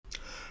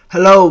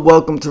Hello,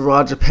 welcome to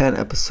Raw Japan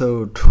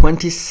episode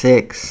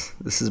 26.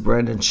 This is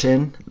Brandon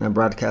Shin, and I'm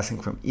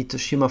broadcasting from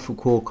Itoshima,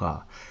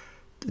 Fukuoka.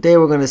 Today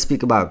we're going to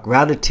speak about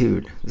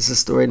gratitude. This is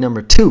story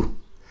number 2,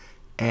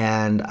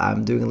 and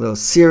I'm doing a little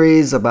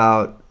series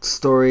about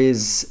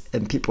stories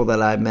and people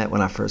that I met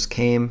when I first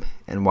came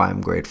and why I'm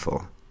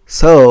grateful.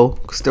 So,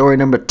 story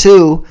number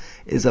 2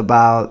 is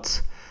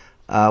about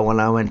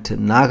when I went to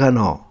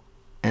Nagano,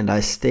 and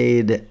I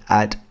stayed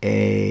at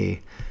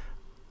a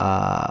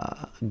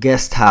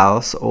guest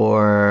house,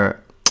 or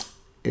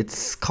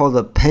it's called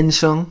a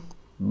pension,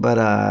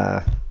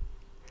 but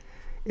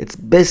it's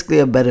basically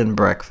a bed and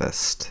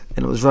breakfast,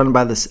 and it was run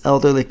by this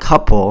elderly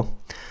couple,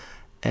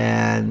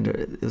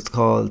 and it's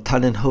called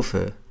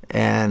Tannenhofu.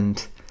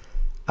 And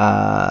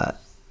I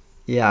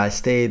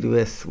stayed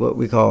with what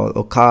we call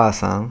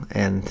Okaa-san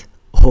and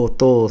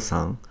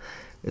Hoto-san,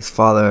 his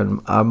father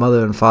and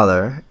mother and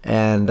father,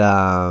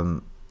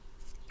 and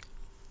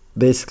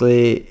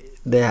basically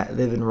they've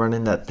been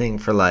running that thing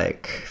for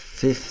like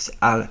 50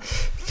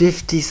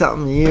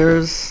 something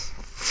years.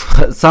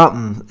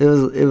 Something.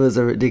 It was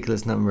a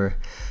ridiculous number.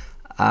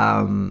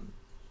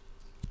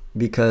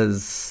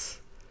 Because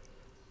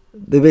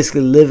they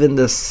basically live in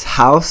this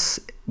house.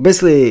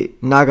 Basically,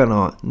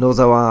 Nagano,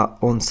 Nozawa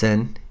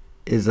Onsen,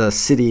 is a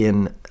city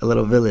in a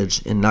little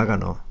village in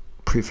Nagano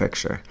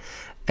Prefecture.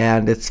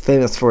 And it's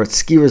famous for its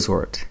ski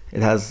resort.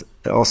 It has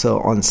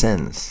also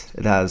onsens.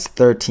 It has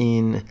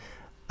 13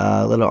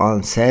 little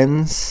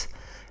onsens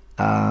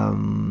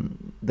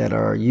that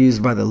are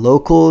used by the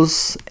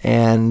locals,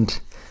 and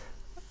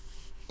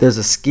there's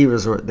a ski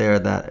resort there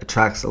that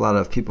attracts a lot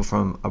of people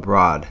from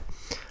abroad.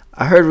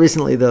 I heard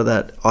recently, though,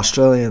 that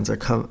Australians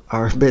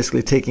are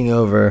basically taking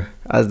over,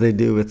 as they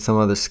do with some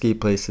other ski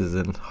places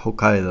in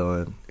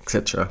Hokkaido and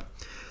etc.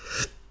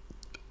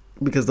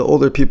 Because the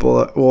older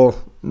people,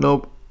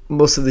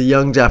 most of the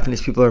young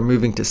Japanese people are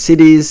moving to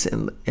cities,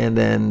 and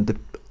then the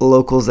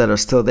locals that are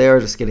still there are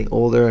just getting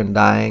older and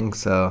dying,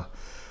 so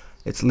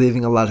it's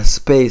leaving a lot of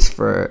space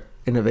for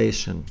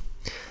innovation.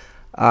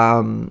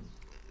 So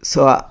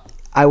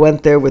I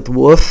went there with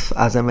WOOF,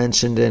 as I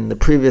mentioned in the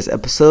previous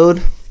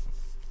episode,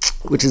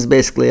 which is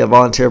basically a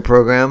volunteer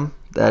program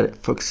that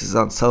focuses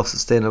on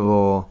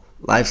self-sustainable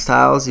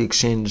lifestyles. You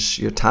exchange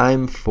your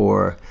time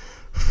for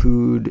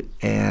food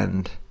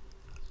and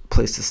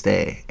place to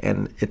stay,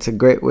 and it's a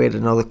great way to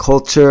know the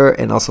culture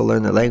and also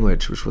learn the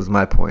language, which was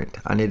my point.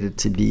 I needed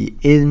to be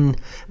in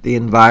the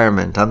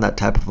environment. I'm that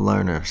type of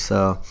learner.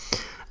 So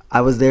I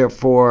was there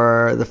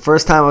for the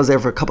first time. I was there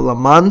for a couple of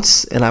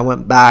months, and I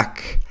went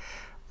back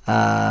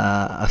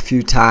a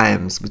few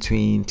times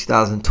between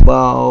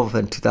 2012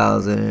 and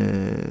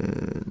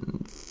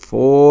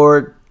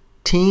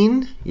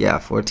 2014.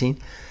 14.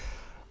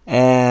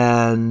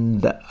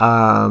 And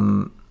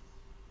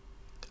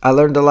I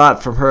learned a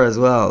lot from her as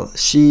well.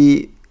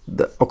 The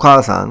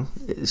Okaa-san,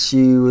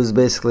 she was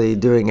basically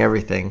doing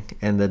everything,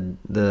 and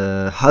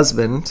the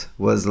husband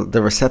was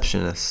the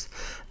receptionist.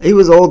 He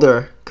was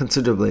older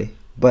considerably,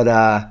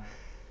 but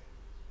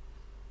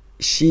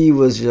she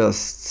was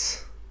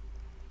just,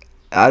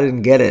 I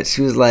didn't get it.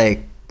 She was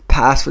like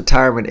past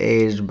retirement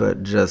age,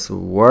 but just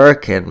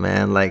working,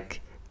 man.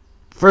 Like,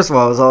 first of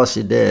all, it was all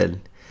she did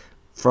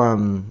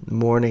from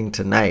morning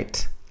to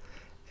night,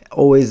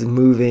 always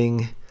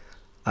moving.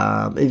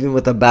 Even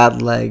with a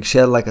bad leg, she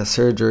had like a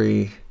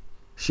surgery.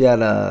 She had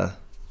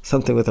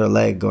something with her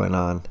leg going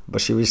on,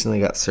 but she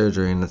recently got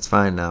surgery and it's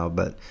fine now.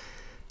 But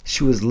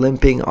she was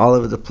limping all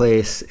over the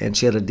place, and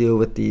she had to deal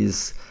with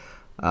these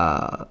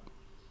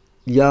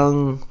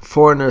young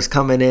foreigners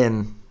coming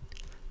in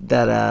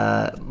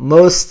that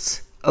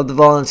most of the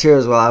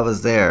volunteers while I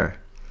was there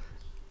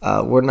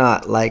were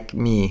not like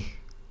me,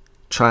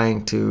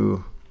 trying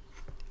to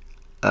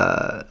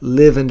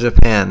live in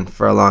Japan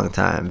for a long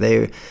time.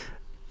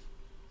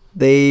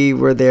 They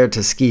were there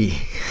to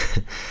ski.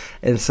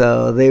 And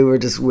so they were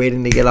just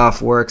waiting to get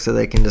off work so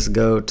they can just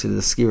go to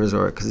the ski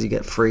resort, because you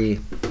get free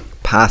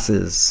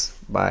passes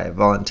by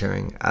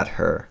volunteering at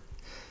her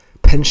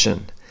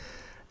pension.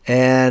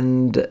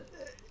 And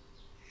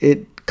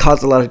it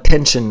caused a lot of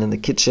tension in the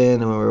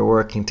kitchen and when we were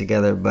working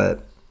together,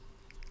 but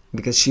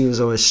because she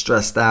was always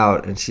stressed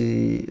out, and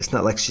it's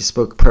not like she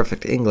spoke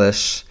perfect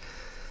English.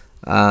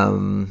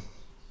 As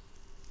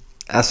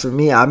for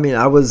me, I mean,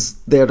 I was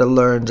there to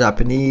learn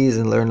Japanese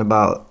and learn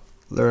about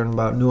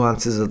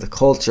nuances of the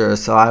culture.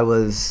 So I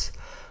was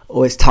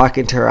always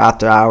talking to her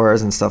after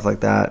hours and stuff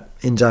like that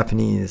in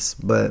Japanese,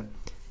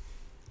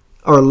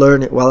 or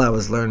learn it while I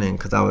was learning,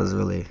 because I was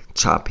really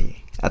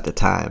choppy at the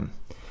time.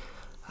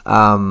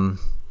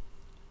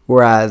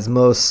 Whereas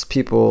most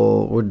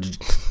people would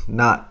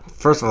not,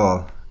 first of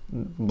all,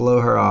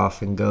 blow her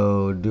off and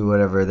go do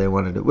whatever they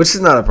want to do, which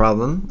is not a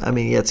problem. I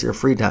mean, yeah, it's your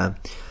free time.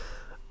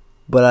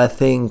 But I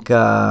think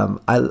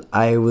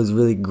I was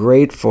really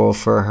grateful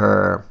for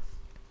her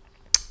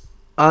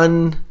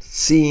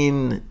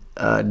unseen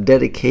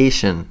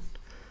dedication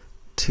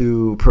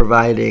to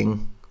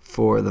providing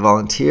for the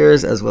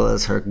volunteers as well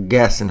as her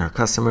guests and her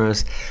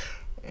customers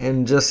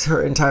and just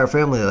her entire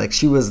family. Like,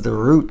 she was the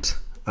root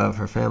of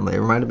her family. It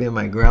reminded me of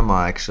my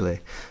grandma, actually,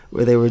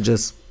 where they were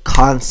just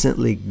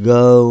constantly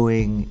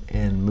going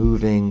and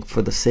moving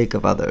for the sake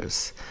of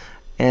others.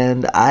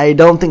 And I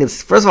don't think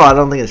it's, first of all, I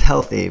don't think it's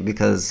healthy,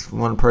 because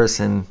one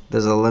person,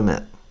 there's a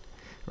limit,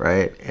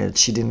 right? And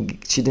she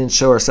didn't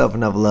show herself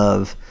enough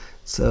love,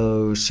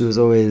 so she was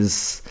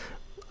always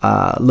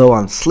low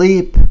on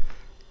sleep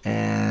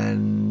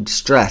and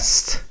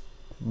stressed.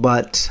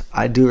 But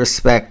I do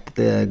respect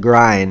the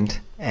grind,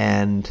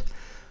 and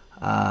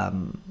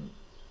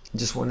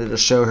just wanted to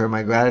show her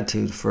my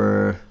gratitude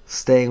for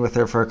staying with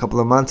her for a couple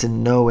of months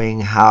and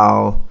knowing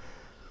how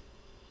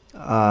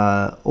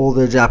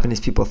older Japanese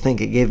people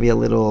think. It gave me a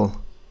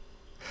little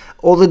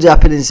older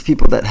Japanese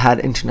people that had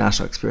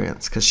international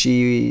experience, because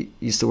she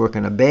used to work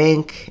in a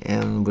bank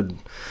and would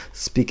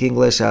speak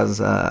English as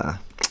I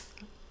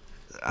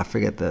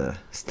forget the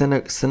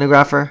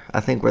stenographer, I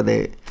think, where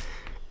they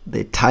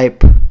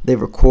type, they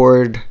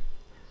record,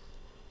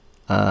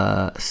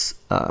 they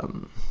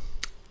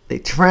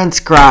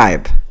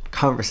transcribe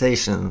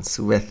conversations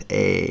with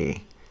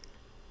a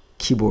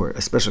keyboard,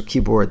 a special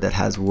keyboard that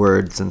has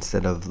words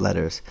instead of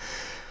letters.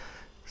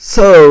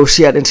 So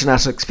she had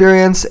international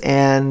experience,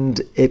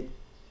 and it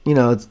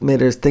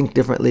made her think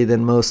differently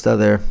than most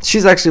other.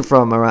 She's actually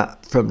from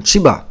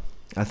Chiba,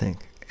 I think,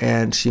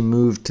 and she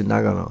moved to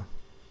Nagano.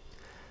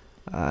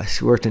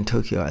 She worked in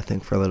Tokyo, I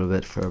think, for a little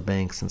bit for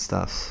banks and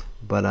stuff.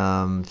 But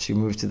she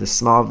moved to this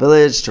small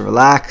village to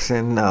relax,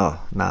 and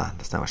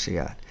that's not what she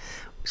got.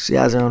 She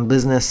has her own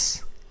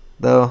business,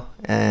 though,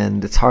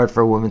 and it's hard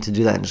for a woman to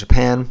do that in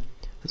Japan,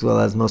 as well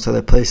as most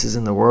other places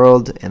in the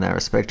world, and I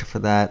respect her for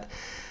that.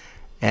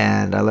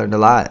 And I learned a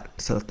lot.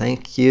 So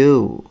thank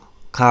you.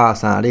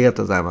 Kaa-san,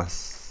 arigatou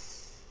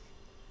gozaimasu.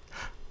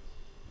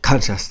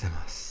 Kansha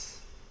shitemasu.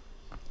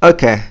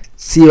 Okay,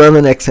 see you on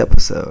the next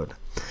episode.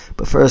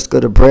 But first, go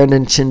to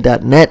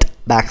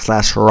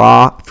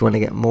brandonchin.net/raw if you want to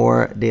get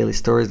more daily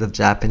stories of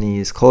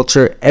Japanese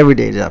culture,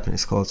 everyday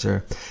Japanese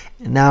culture.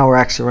 And now we're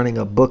actually running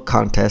a book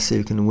contest, so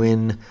you can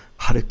win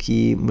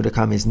Haruki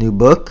Murakami's new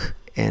book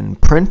in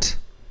print,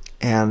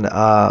 and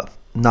a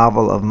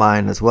novel of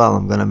mine as well.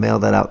 I'm going to mail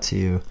that out to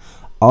you.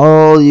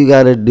 All you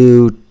got to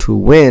do to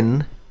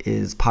win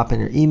is pop in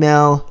your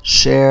email,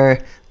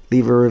 share,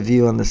 leave a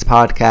review on this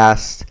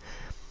podcast,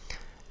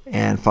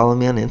 and follow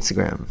me on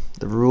Instagram.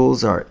 The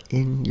rules are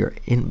in your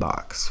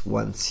inbox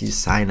once you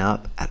sign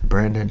up at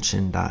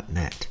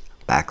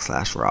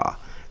brandonchin.net/raw.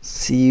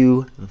 See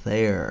you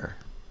there.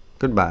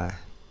 Goodbye.